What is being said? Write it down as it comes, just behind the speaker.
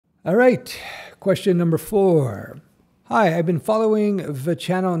All right, question number 4. Hi, I've been following the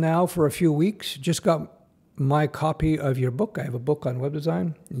channel now for a few weeks. Just got my copy of your book. I have a book on web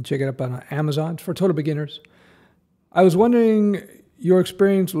design. You can check it up on Amazon. It's for total beginners. I was wondering your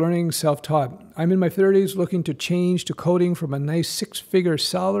experience learning self-taught. I'm in my 30s looking to change to coding from a nice 6-figure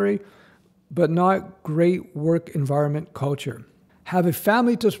salary, but not great work environment culture. Have a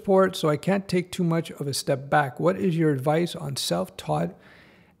family to support, so I can't take too much of a step back. What is your advice on self-taught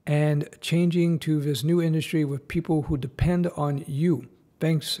and changing to this new industry with people who depend on you?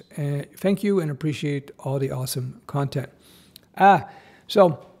 Thanks, thank you, and appreciate all the awesome content.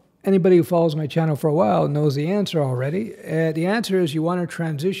 So anybody who follows my channel for a while knows the answer already. The answer is you want to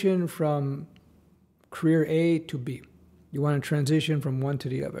transition from career A to B. You want to transition from one to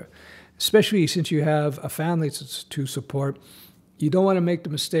the other, especially since you have a family to support. You don't want to make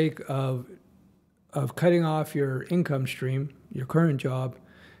the mistake of cutting off your income stream, your current job,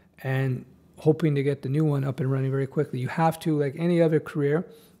 and hoping to get the new one up and running very quickly. You have to, like any other career,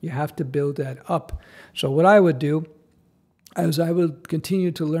 you have to build that up. So what I would do is I would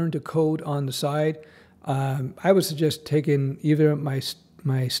continue to learn to code on the side. I would suggest taking either my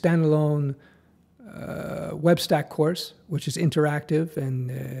standalone web stack course, which is interactive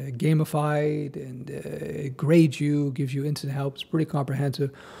and gamified and grades you, gives you instant help. It's pretty comprehensive.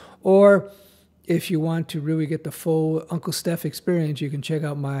 Or if you want to really get the full Uncle Steph experience, you can check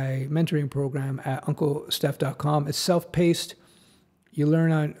out my mentoring program at unclesteph.com. It's self-paced. You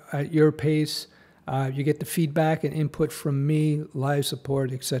learn at your pace. You get the feedback and input from me, live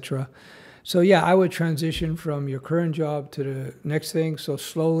support, etc. So yeah, I would transition from your current job to the next thing. So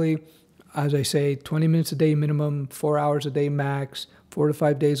slowly, as I say, 20 minutes a day minimum, 4 hours a day max, 4 to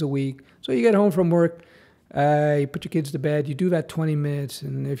 5 days a week. So you get home from work, you put your kids to bed, you do that 20 minutes,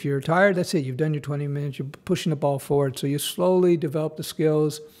 and if you're tired, that's it. You've done your 20 minutes, you're pushing the ball forward. So you slowly develop the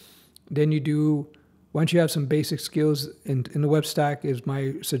skills. Then you do, once you have some basic skills in the web stack is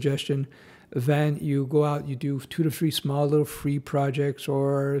my suggestion, then you go out, you do 2 to 3 small little free projects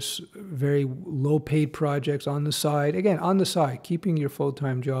or very low paid projects on the side. Again, on the side, keeping your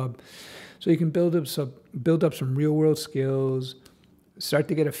full-time job. So you can build up some real world skills, start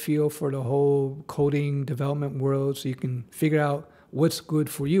to get a feel for the whole coding development world so you can figure out what's good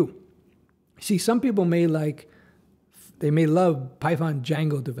for you. See, some people may love Python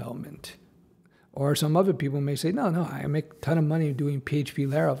Django development. Or some other people may say, no, I make a ton of money doing PHP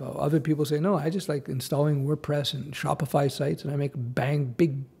Laravel. Other people say, no, I just like installing WordPress and Shopify sites and I make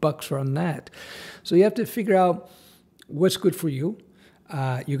big bucks from that. So you have to figure out what's good for you.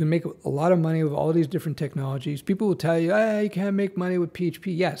 You can make a lot of money with all these different technologies. People will tell you, you can't make money with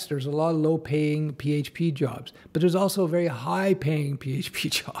PHP. Yes, there's a lot of low-paying PHP jobs, but there's also very high-paying PHP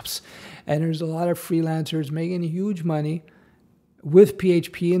jobs. And there's a lot of freelancers making huge money with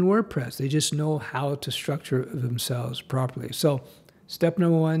PHP and WordPress. They just know how to structure themselves properly. So step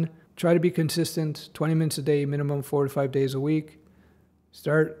number 1, try to be consistent, 20 minutes a day, minimum 4 to 5 days a week.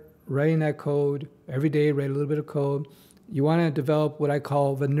 Start writing that code every day, write a little bit of code. You want to develop what I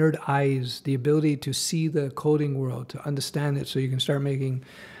call the nerd eyes, the ability to see the coding world, to understand it so you can start making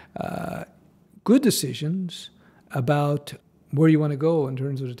good decisions about where you want to go in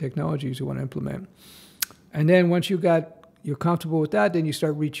terms of the technologies you want to implement. And then once you're comfortable with that, then you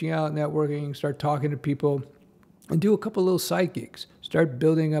start reaching out, networking, start talking to people, and do a couple little side gigs. Start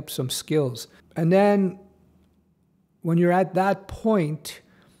building up some skills. And then when you're at that point,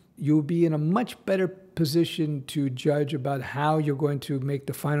 you'll be in a much better position to judge about how you're going to make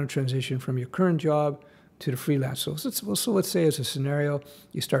the final transition from your current job to the freelance. So let's say as a scenario,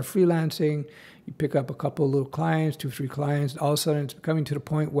 you start freelancing, you pick up a couple of little clients, 2, 3 clients. All of a sudden, it's coming to the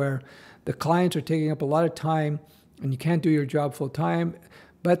point where the clients are taking up a lot of time and you can't do your job full time,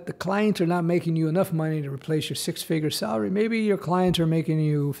 but the clients are not making you enough money to replace your 6-figure salary. Maybe your clients are making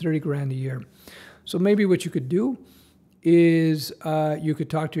you 30 grand a year. So maybe what you could do is you could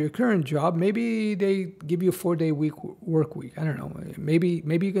talk to your current job. Maybe they give you a 4-day work week. I don't know. Maybe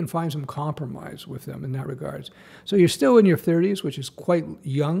you can find some compromise with them in that regards. So you're still in your 30s, which is quite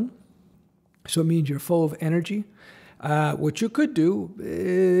young. So it means you're full of energy. What you could do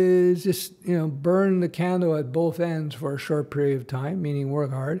is just, burn the candle at both ends for a short period of time, meaning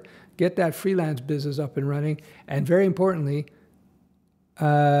work hard, get that freelance business up and running, and very importantly,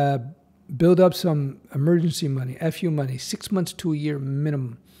 build up some emergency money, FU money, 6 months to a year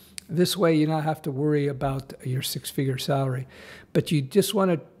minimum. This way you don't have to worry about your 6-figure salary. But you just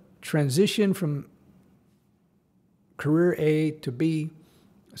want to transition from career A to B,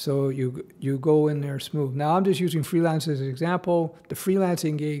 so you go in there smooth. Now I'm just using freelance as an example. The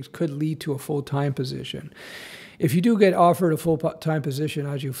freelancing gigs could lead to a full-time position. if you do get offered a full-time position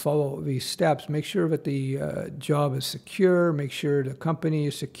as you follow these steps, make sure that the job is secure, make sure the company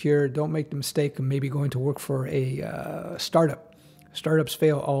is secure. Don't make the mistake of maybe going to work for a startup. Startups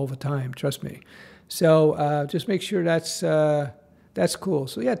fail all the time, trust me. So just make sure that's cool.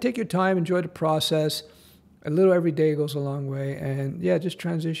 So yeah, take your time, enjoy the process. A little every day goes a long way. And yeah, just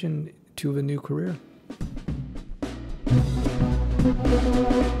transition to the new career.